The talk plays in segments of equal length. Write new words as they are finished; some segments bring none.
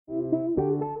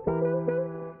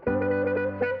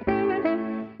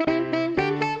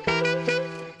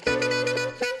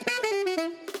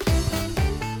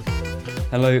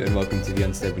Hello and welcome to The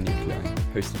Unstable Nuclei,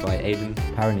 hosted by Aidan,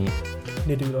 Paranee,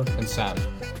 Nidula, and Sam.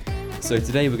 So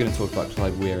today we're going to talk about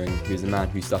Clive Wearing, who is a man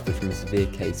who suffered from a severe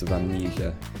case of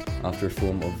amnesia after a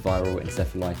form of viral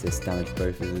encephalitis damaged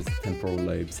both of his temporal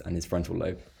lobes and his frontal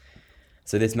lobe.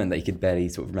 So this meant that he could barely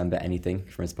sort of remember anything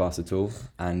from his past at all,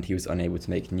 and he was unable to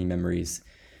make new memories.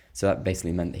 So that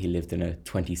basically meant that he lived in a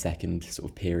 20-second sort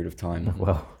of period of time.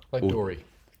 Well, Like Dory.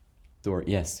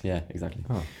 Yes, yeah, exactly.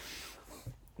 oh.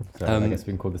 So I guess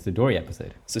we can call this the Dory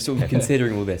episode. So sort of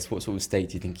considering all this, what sort of state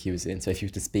do you think he was in? So if you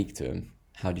were to speak to him,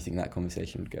 how do you think that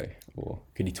conversation would go? Or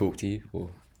could he talk to you?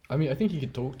 Or I mean, I think he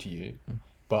could talk to you,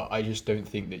 but I just don't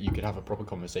think that you could have a proper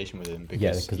conversation with him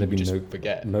because because he there'd would be just no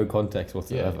forget. no context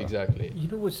whatsoever. Yeah, exactly. you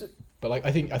know what's But like,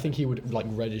 I think he would like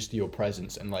register your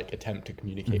presence and like attempt to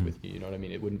communicate Mhm. with you. You know what I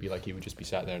mean? It wouldn't be like he would just be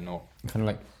sat there and not. Kind of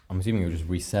like, I'm assuming it would just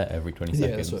reset every 20 Yeah,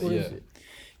 seconds. that's what yeah. is it?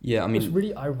 yeah, I What's mean,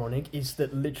 really ironic is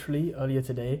that literally earlier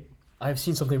today, I've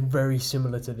seen something very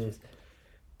similar to this.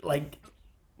 Like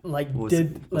what's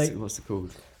it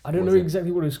called? I don't what know is it?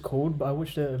 exactly what it's called, but I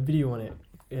watched a video on it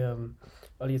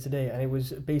earlier today, and it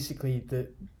was basically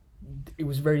it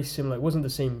was very similar. It wasn't the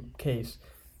same case,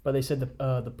 but they said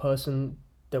the person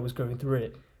that was going through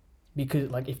it, because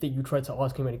like if you tried to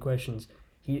ask him any questions,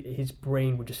 his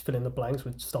brain would just fill in the blanks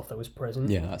with stuff that was present.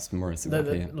 Yeah, that's more or less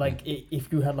exactly it. Like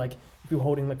if you were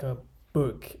holding like a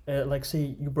book, like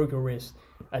say you broke your wrist,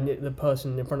 and the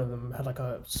person in front of them had like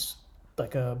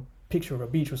a picture of a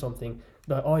beach or something,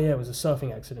 like, oh yeah, it was a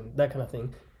surfing accident, that kind of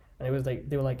thing, and it was like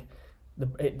they were like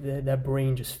their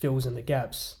brain just fills in the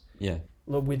gaps Yeah,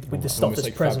 with the Almost stuff that's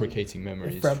like present, fabricating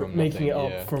memories from making it nothing,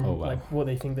 up yeah. from Oh, wow. like what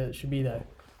they think that should be there.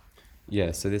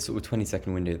 yeah. So this sort of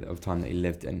 20-second window of time that he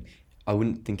lived in, I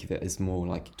wouldn't think of it as more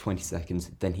like 20 seconds,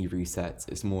 then he resets.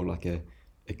 It's more like a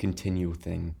continual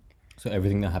thing. So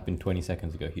everything that happened 20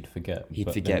 seconds ago, he'd forget. He'd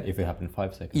but forget. then if it happened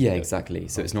 5 seconds Yeah, ago, exactly.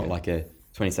 So it's not Okay. like a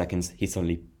 20 seconds, he's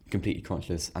suddenly completely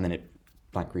conscious, and then it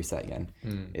blank reset again.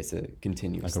 It's a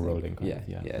continuous Like a thing. rolling kind yeah,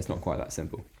 of, yeah. It's not quite that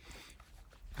simple.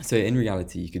 So in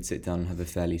reality, you could sit down and have a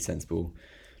fairly sensible,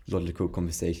 logical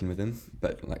conversation with him,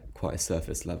 but like quite a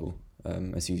surface level.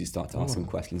 As soon as you start to ask him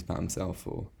questions about himself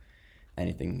or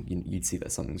anything, you'd see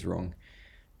that something's wrong.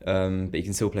 But he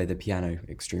can still play the piano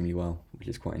extremely well, which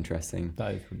is quite interesting,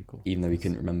 That is really cool. even though he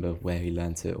couldn't remember where he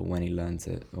learnt it or when he learnt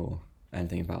it or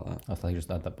anything about that. That's like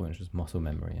just at that point, it's just muscle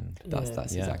memory and That's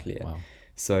yeah, exactly it. Wow.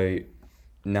 So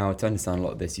now to understand a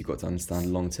lot of this, you've got to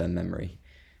understand long-term memory.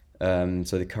 So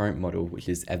the current model, which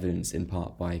is evidenced in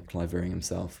part by Clive Wearing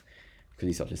himself, because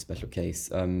he's such a special case,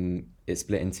 it's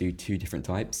split into two different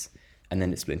types, and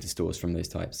then it's split into stores from those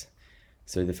types.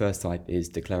 So the first type is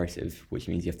declarative, which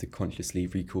means you have to consciously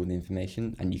recall the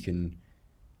information, and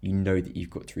you know that you've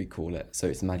got to recall it. So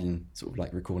it's imagine sort of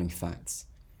like recalling facts.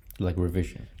 Like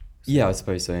revision. Yeah, I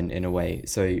suppose so in a way.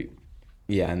 So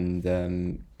yeah,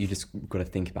 and you just got to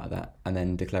think about that. And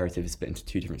then declarative is split into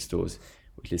two different stores,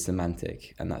 which is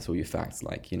semantic, and that's all your facts,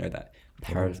 like, you know, that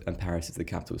Paris is the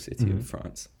capital city of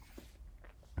France.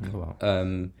 Oh,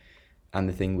 wow. And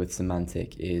the thing with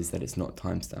semantic is that it's not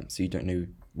timestamped, so you don't know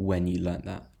when you learnt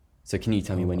that. So can you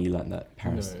tell me when you learnt that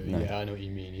Paris? No, yeah, I know what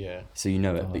you mean. Yeah, So you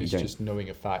know it, but you it's don't. just knowing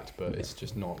a fact, but it's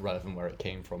just not relevant where it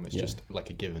came from. It's Yeah. just like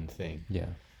a given thing. Yeah.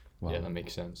 Wow. Yeah, that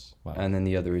makes sense. Wow. And then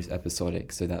the other is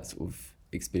episodic, so that's sort of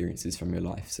experiences from your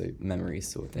life, so memories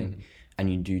sort of thing. Mhm. And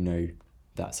you do know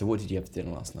that. So what did you have for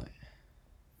dinner last night?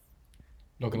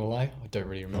 Not gonna lie, I don't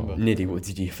really remember. Niddy, what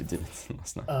did you have for dinner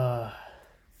last night?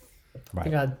 I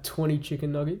think I had 20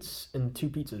 chicken nuggets and 2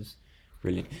 pizzas.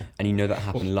 Brilliant. And you know that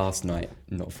happened last night,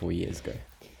 not 4 years ago.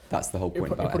 That's the whole It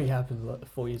point about probably it. happened like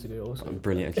 4 years ago also.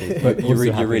 Brilliant. Okay, But you're, also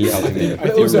you're really happened- helping me. I It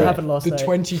think also the- happened last The night.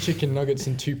 20 chicken nuggets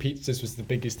and 2 pizzas was the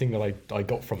biggest thing that I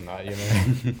got from that, you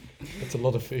know. It's a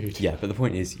lot of food. Yeah, but the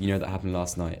point is, you know that happened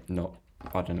last night, not,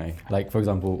 I don't know. Like, for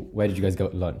example, where did you guys go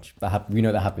at lunch? We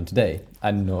know that happened today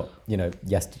and not,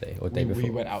 yesterday or day before. We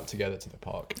went out together to the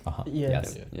park. Uh-huh. Yeah.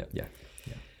 Yes. Yeah.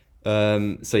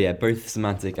 So yeah, both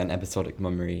semantic and episodic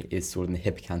memory is stored in the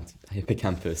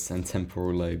hippocampus and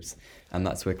temporal lobes, and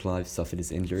that's where Clive suffered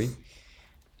his injury.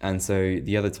 And so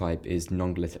the other type is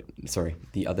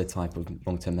the other type of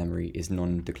long-term memory is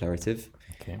non-declarative,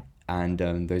 Okay. and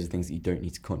those are things that you don't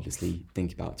need to consciously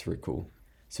think about to recall.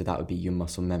 So that would be your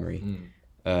muscle memory,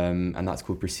 and that's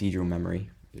called procedural memory,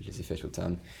 which is the official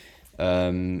term.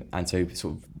 And so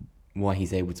sort of why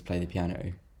he's able to play the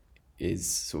piano is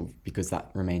sort of because that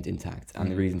remained intact.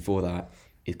 And the reason for that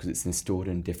is because it's installed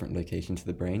in a different location to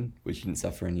the brain, which didn't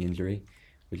suffer any injury,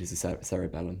 which is the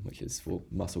cerebellum, which is for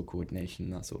muscle coordination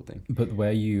and that sort of thing. But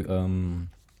where you,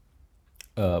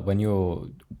 when you're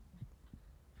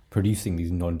producing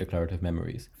these non-declarative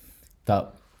memories,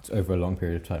 that it's over a long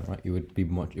period of time, right? It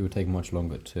would take much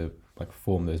longer to like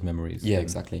form those memories. Yeah, than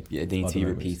exactly. Yeah, they need to other be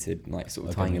memories. repeated, like sort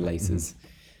of Okay. tying your laces.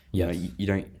 You know,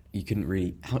 Yes. you couldn't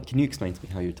really. Can you explain to me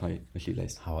how you tie a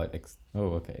shoelace? Oh,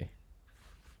 okay.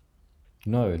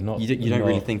 No, not. You don't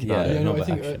really think about it. Yeah, no, not I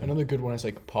think action. another good one is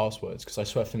like passwords, because I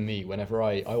swear for me, whenever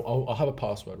I'll have a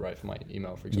password, right, for my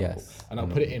email, for example, Yes, and I'll I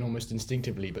put know. it in almost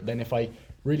instinctively, but then if I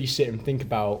really sit and think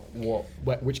about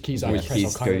which keys I Which press, I'll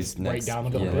keys kind goes of break next. down a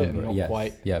little Yeah. bit and not Yes,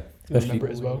 quite yeah. Especially remember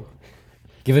it as well.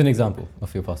 give an example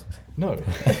of your password. No,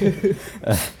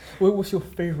 What's your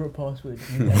favorite password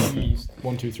you've ever used?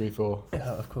 1, 2, 3, 4.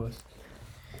 Yeah, of course.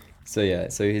 So yeah,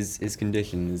 so his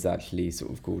condition is actually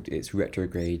sort of called, it's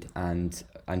retrograde and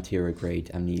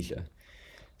anterograde amnesia.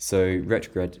 So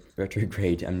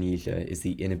retrograde amnesia is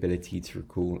the inability to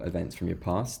recall events from your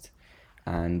past,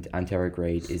 and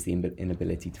anterograde is the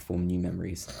inability to form new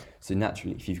memories. So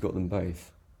naturally, if you've got them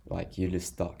both, like you're just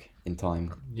stuck in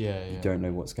time. Yeah, You don't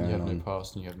know what's You going have on. no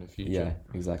past and you have no future. Yeah,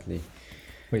 exactly.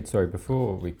 Wait, sorry.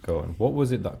 Before we go on, what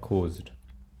was it that caused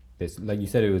this? Like you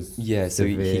said, it was Yeah, so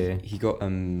severe. he got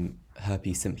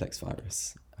herpes simplex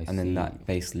virus, I and then see. that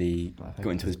basically That got affected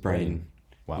into his brain.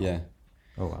 Wow. Yeah,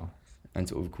 Oh wow. and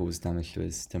sort of caused damage to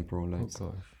his temporal Oh lobes.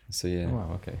 gosh. So yeah, Oh,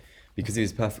 wow. Okay. because he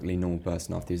was a perfectly normal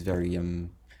person after he was very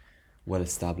well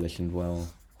established and well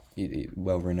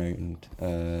renowned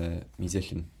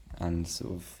musician, and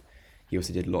sort of he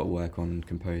also did a lot of work on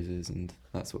composers and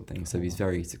that sort of thing. So he's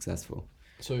very successful.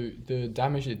 So the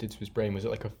damage it did to his brain, was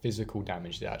it like a physical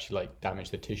damage that actually like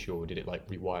damaged the tissue, or did it like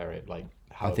rewire it? Like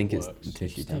how I think it it's works?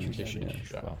 tissue damage. Tissue Yeah.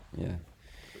 damage. Yeah. Wow. Yeah.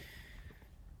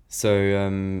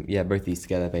 So yeah, both these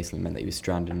together basically meant that he was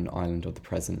stranded on an island of the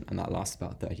present, and that lasted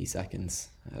about 30 seconds.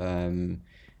 And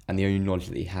the only knowledge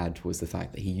that he had was the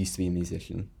fact that he used to be a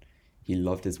musician. He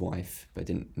loved his wife, but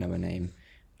didn't know her name.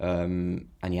 And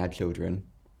he had children,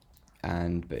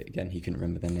 but again, he couldn't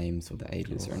remember their names or their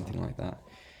ages or anything like that.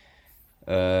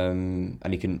 And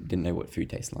he didn't know what food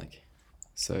tastes like.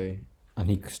 So And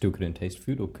he still couldn't taste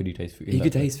food, or could he taste food? in he that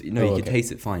could time? taste he could okay.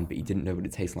 taste it fine, but he didn't know what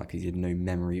it tasted like because he had no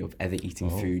memory of ever eating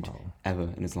Oh, food wow. ever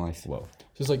in his life. Well,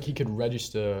 So it's like he could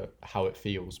register how it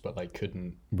feels, but like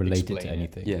couldn't related explain to it.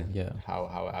 anything. Yeah. Yeah.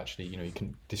 How it actually, he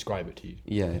can describe it to you.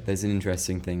 Yeah, there's an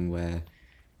interesting thing where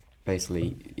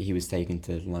basically he was taken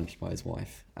to lunch by his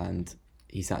wife, and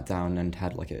he sat down and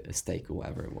had like a steak or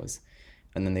whatever it was,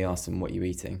 and then they asked him, "What are you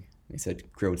eating?" He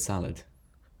said, "Grilled salad,"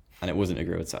 and it wasn't a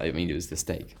grilled salad. I mean, it was the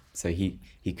steak. So he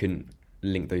couldn't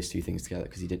link those two things together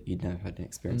because he'd never had an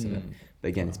experience of it. But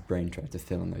again, his brain tried to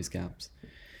fill in those gaps.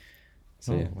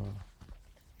 So Oh, yeah. wow.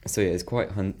 So yeah, it's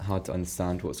quite hard to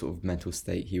understand what sort of mental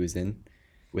state he was in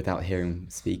without hearing him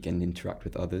speak and interact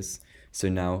with others. So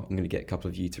now I'm going to get a couple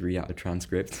of you to read out a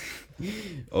transcript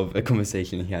of a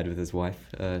conversation he had with his wife.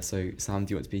 So Sam,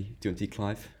 do you want to be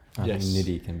Clive? I Yes. think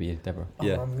Nidhi can be Deborah. Oh,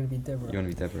 Yeah. I'm gonna be Deborah. You want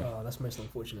to be Deborah? Oh, that's most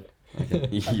unfortunate. Okay,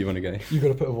 you want to go? You got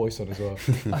to put a voice on as well.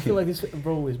 I feel like this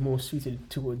role is more suited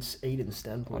towards Aiden's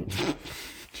standpoint.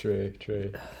 True.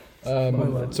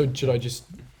 Well. So should I just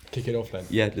kick it off then?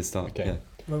 Yeah, let's start. Okay. Yeah.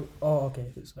 Well, oh, okay.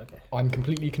 It's okay. I'm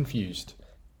completely confused.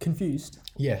 Confused.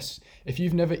 Yes. If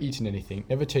you've never eaten anything,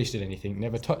 never tasted anything,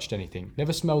 never touched anything,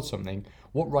 never smelled something,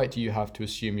 what right do you have to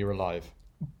assume you're alive?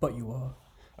 But you are.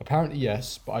 Apparently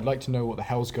yes, but I'd like to know what the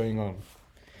hell's going on.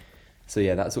 So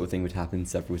yeah, that sort of thing would happen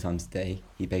several times a day.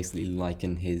 He basically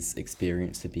likened his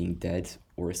experience to being dead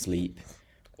or asleep,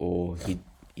 or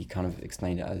he kind of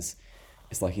explained it as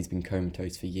it's like he's been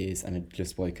comatose for years and had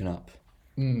just woken up.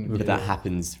 But that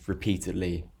happens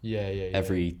repeatedly Yeah.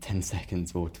 every 10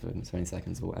 seconds or 20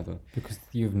 seconds or whatever. Because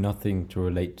you have nothing to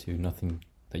relate to, nothing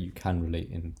that you can relate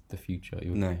in the future.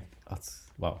 No. That's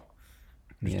wow.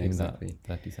 Just Yeah, doing exactly.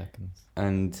 that 30 seconds.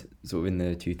 And sort of in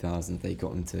the 2000s, they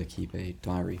got him to keep a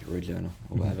diary or a journal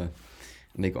or whatever.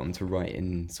 And they got him to write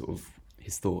in sort of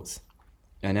his thoughts.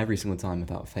 And every single time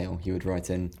without fail, he would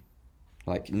write in,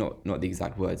 like, not the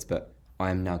exact words, but I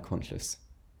am now conscious.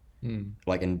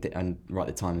 Like, and write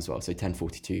the time as well. So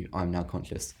 10:42, I'm now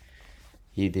conscious.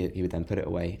 He would then put it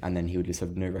away, and then he would just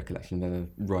have no recollection of ever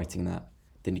writing that.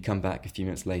 Then he'd come back a few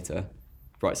minutes later,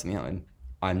 write something out, and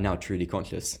I'm now truly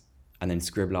conscious, and then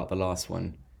scribble out the last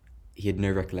one. He had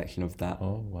no recollection of that,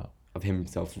 Oh wow. of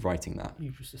himself writing that.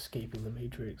 You're just escaping the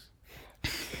Matrix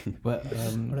But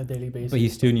on a daily basis. but he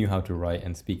still knew how to write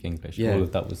and speak English. Yeah. All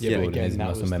of that was Yeah, stored in again, his that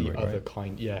muscle was memory, the other right?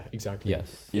 kind. Yeah, exactly.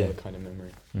 Yes. The Yeah. other kind of memory.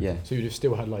 Yeah. So you'd have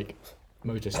still had like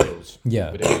motor skills.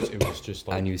 Yeah. But it was just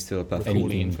like And he was still a perfect,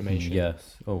 Recalling Anything- information.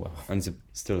 Yes. Oh wow. and he's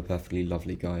still a perfectly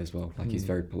lovely guy as well. Like, he's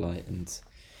very polite, and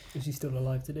Is he still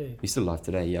alive today? he's still alive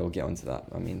today. Yeah, we'll get onto that.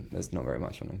 I mean, there's not very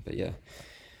much on him, but yeah.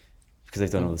 because they've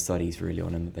done all the studies really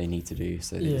on him that they need to do,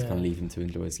 so they just kind Yeah. of leave him to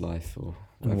enjoy his life or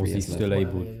And whatever was he he has left. still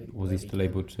able? Whatever- Was he whatever still he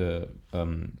able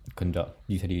to conduct?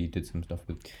 You said he did some stuff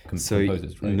with So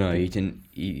composers, right? no, he didn't.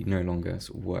 He no longer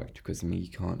sort of worked because I mean you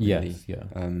can't really. Yes. Yeah.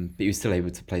 But he was still able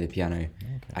to play the piano Okay.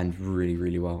 and really,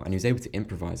 really well, and he was able to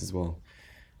improvise as well.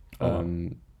 Oh.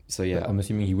 So But yeah, I'm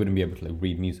assuming he wouldn't be able to like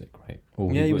read music, right?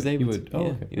 Or Yeah, he would- was able would. to, Oh,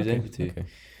 yeah, okay. he was okay. able to. Okay.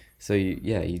 so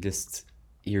yeah,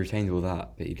 he retained all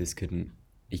that, but he just couldn't.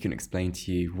 He couldn't explain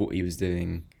to you what he was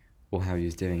doing or how he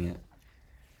was doing it.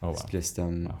 Oh It's wow. just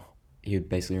Wow. he would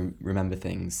basically remember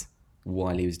things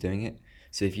while he was doing it.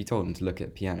 So if you told him to look at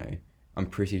a piano, I'm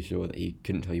pretty sure that he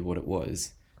couldn't tell you what it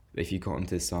was. But if you got him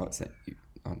to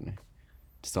I don't know,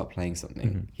 to start playing something,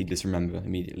 Mhm. he'd just remember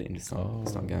immediately and just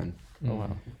start going. Oh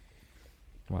wow.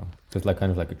 Wow. So it's like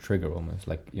kind of like a trigger almost,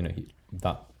 like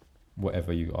that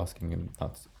whatever you're asking him,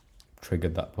 that's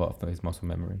triggered that part of his muscle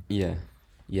memory. Yeah.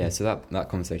 Yeah, so that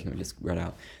conversation that we just read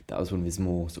out, that was one of his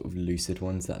more sort of lucid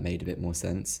ones that made a bit more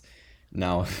sense.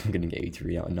 Now I'm going to get you to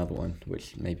read out another one,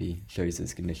 which maybe shows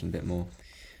his condition a bit more.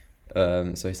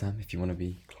 So Sam, if you want to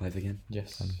be Clive again.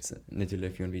 Yes. So, Nadula,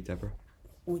 if you want to be Deborah.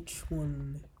 Which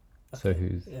one? So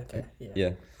who's Okay, yeah.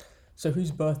 Yeah. So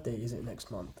whose birthday is it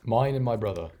next month? Mine and my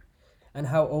brother. And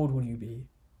how old will you be?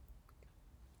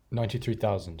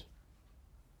 93,000.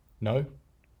 No.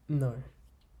 No.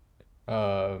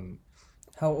 Um,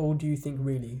 How old do you think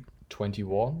really?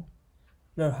 21.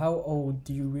 No, how old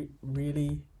do you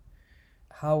really?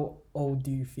 How old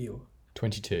do you feel?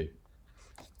 22.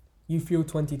 You feel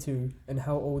 22, and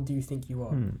how old do you think you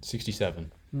are?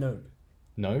 67. No.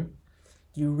 No.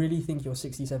 Do you really think you're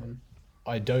 67?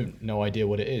 I don't. No idea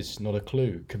what it is. Not a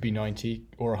clue. Could be 90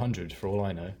 or 100 for all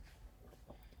I know.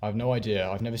 I have no idea.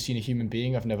 I've never seen a human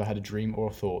being. I've never had a dream or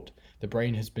a thought. The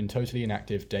brain has been totally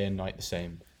inactive day and night the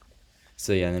same.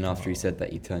 So yeah, and then after he said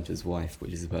that, he turned to his wife,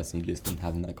 which is the person he'd just been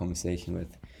having that conversation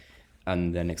with,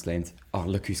 and then exclaimed, "Oh,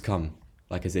 look who's come!"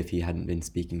 Like as if he hadn't been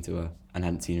speaking to her and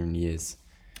hadn't seen her in years.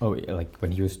 Oh, yeah, like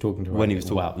when he was talking to her. When he was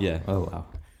talking, Wow. yeah. Oh wow.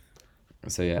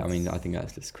 So yeah, I mean, I think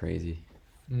that's just crazy.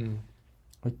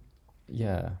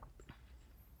 Yeah.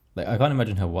 Like I can't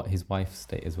imagine his wife's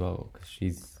state as well, because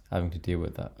she's having to deal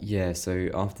with that. Yeah, so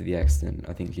after the accident,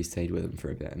 I think she stayed with him for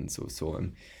a bit and sort of saw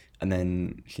him, and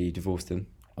then she divorced him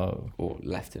Oh. or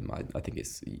left him. I think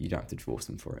you don't have to divorce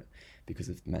him for it because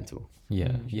of mental.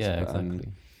 Yeah. Yeah. But,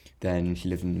 Exactly. Then she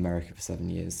lived in America for 7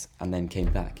 years and then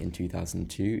came back in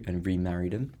 2002 and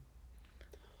remarried him.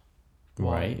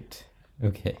 Right.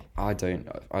 Okay. I don't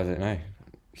know.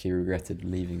 She regretted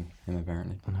leaving him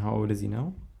apparently. And how old is he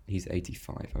now? He's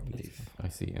 85, I believe. I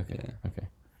see. Okay. Yeah. Okay.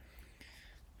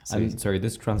 So And sorry,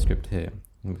 this transcript here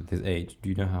with his age. Do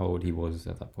you know how old he was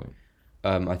at that point?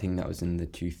 I think that was in the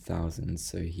 2000s,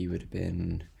 so he would have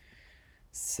been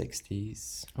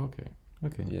 60s. Okay.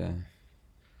 Okay. Yeah.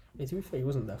 Yeah, to be fair, he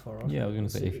wasn't that far off. Yeah, I was gonna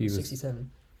say if he was. 67.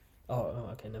 Oh,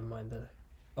 okay, never mind.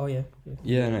 Oh, yeah.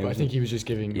 Yeah, no. But I think he was just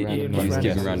giving Yeah, random he He was Random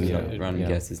giving guesses, random yeah.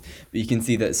 guesses. But you can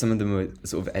see that some of them were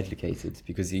sort of educated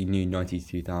because he knew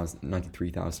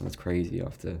 93,000 was crazy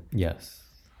after Yes.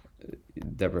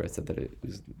 Deborah said that it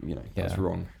was, that was Yeah.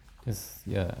 wrong.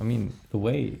 Yeah. I mean, the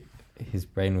way his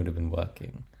brain would have been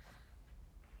working.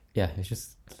 Yeah, it's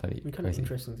just slightly It'd be kind of crazy.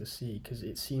 interesting to see because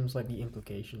it seems like the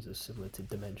implications are similar to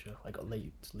dementia, like a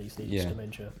late stage Yeah.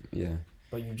 dementia, Yeah.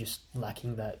 but you're just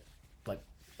lacking that like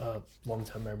long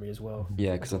term memory as well.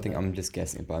 Yeah, because I Something think like I'm just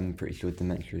guessing, but I'm pretty sure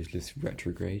dementia is just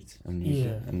retrograde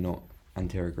amnesia Yeah. and not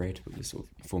anterograde, but just sort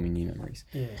of forming new memories.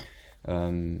 Yeah.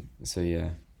 So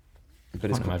yeah. I But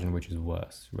it's can't imagine which is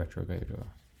worse, retrograde or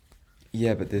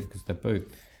yeah, but because they're both.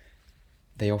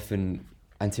 they often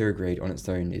anterograde on its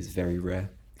own is very rare.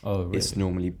 Oh, really? It's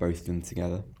normally both of them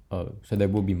together. Oh, so there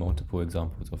will be multiple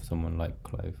examples of someone like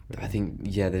Clive. I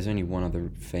think there's only one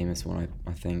other famous one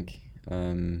I think.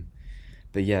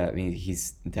 But yeah, I mean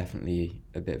he's definitely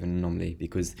a bit of an anomaly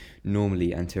because normally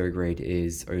anterograde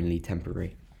is only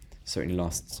temporary, so it only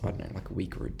lasts I don't know like a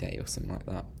week or a day or something like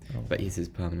that. Oh. But his is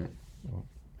permanent.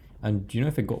 And do you know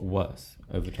if it got worse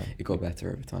over time? It got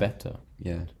better over time. Better.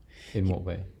 Yeah. In what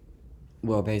way?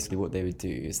 Well, basically what they would do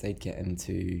is they'd get him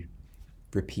to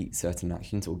repeat certain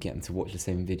actions or get him to watch the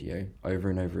same video over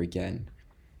and over again,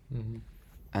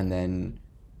 and then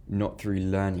not through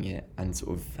learning it and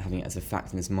sort of having it as a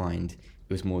fact in his mind.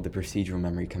 It was more the procedural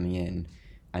memory coming in,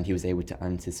 and he was able to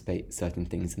anticipate certain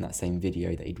things in that same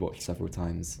video that he'd watched several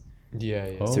times. Yeah,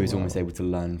 yeah. Oh, So he was wow. almost able to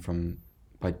learn from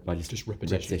by Just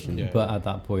repetition. Yeah. But at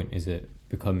that point, is it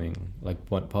becoming like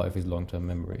one part of his long-term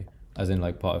memory, as in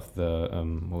like part of the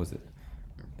what was it?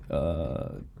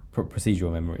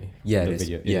 Procedural memory. Yeah, The it is.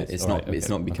 video. It Yeah, is. it's Alright, not. It's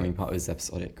okay, not becoming okay. part of his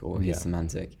episodic or his Yeah.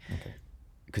 semantic. Okay.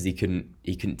 because he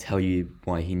couldn't tell you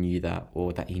why he knew that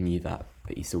or that he knew that,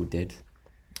 but he still did.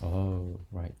 Oh,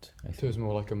 right. I So see. it was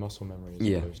more like a muscle memory as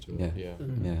Yeah, opposed to yeah. yeah.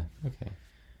 Mhm. Yeah. Okay.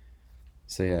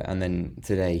 So yeah, and then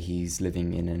today he's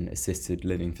living in an assisted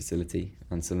living facility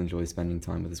and still enjoys spending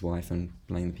time with his wife and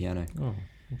playing the piano. Oh,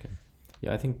 okay.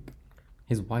 Yeah, I think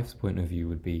his wife's point of view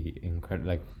would be incredible.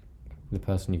 Like, the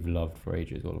person you've loved for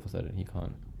ages, all of a sudden he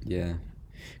can't. Yeah,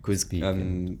 because Speak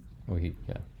and- Or he,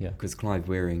 yeah. Clive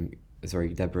Wearing,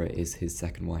 sorry, Deborah is his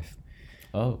second wife,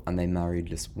 Oh, and they married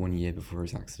just 1 year before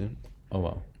his accident. oh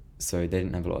wow. So they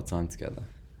didn't have a lot of time together,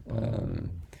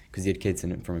 because he had kids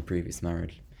from a previous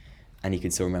marriage, and he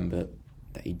could still remember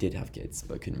that he did have kids,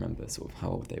 but couldn't remember sort of how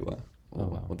old they were or Oh,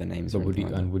 wow. what their names But were. would he,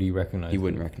 anything like and that. would he recognize? He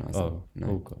wouldn't them? recognise Oh, them. No.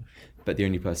 oh gosh. But the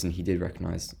only person he did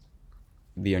recognise,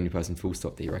 the only person full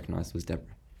stop that he recognised was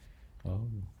Deborah.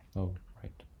 Oh,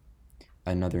 right.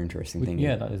 Another interesting thing.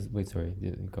 Yeah, that is. Wait, sorry.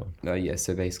 Yeah, go on. Yeah,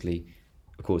 so basically,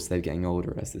 of course, they were getting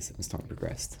older as time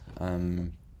progressed.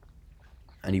 And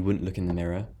he wouldn't look in the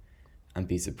mirror and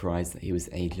be surprised that he was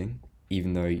aging,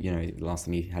 even though, the last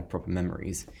time he had proper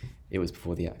memories, it was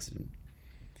before the accident.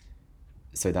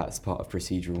 So that's part of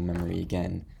procedural memory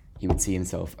again. He would see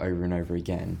himself over and over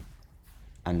again,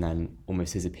 and then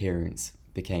almost his appearance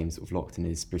became sort of locked in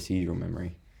his procedural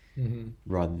memory,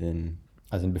 rather than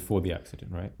As in before the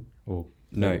accident, right? Or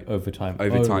No, over time.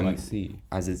 over Oh, time. I see.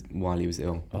 while he was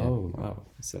ill. Oh, well, wow.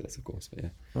 So that's of course, but yeah.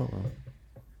 Oh, wow.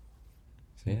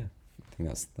 So yeah, I think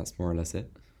that's more or less it.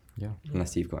 Yeah.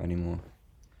 Unless you've got any more.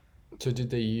 So did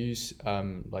they use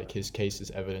like his case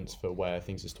as evidence for where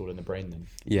things are stored in the brain then?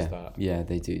 Yeah, Is that- yeah,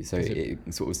 they do. So Is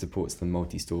it sort of supports the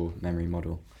multi-store memory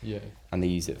model, Yeah. and they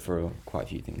use it for quite a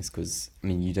few things. Because I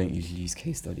mean, you don't usually use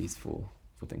case studies for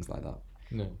things like that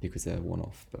No. because they're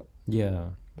one-off. But Yeah.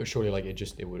 But surely like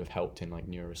it would have helped in like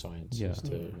neuroscience Yeah. as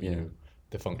to Yeah.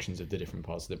 the functions of the different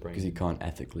parts of the brain. because you can't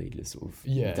ethically just sort of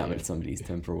Yeah, damage yeah. somebody's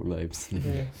temporal lobes.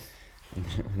 Yeah. and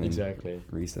then Exactly.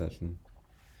 research them.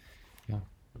 Yeah.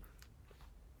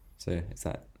 So is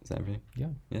that everything?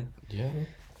 Yeah. Yeah. Yeah.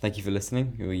 Thank you for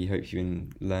listening. We hope you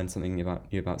learned something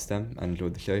new about STEM and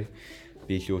enjoyed the show.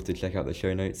 Be sure to check out the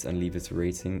show notes and leave us a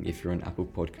rating if you're on Apple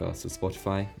Podcasts or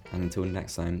Spotify. And until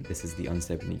next time, this is the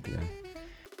Unstable Nuclei.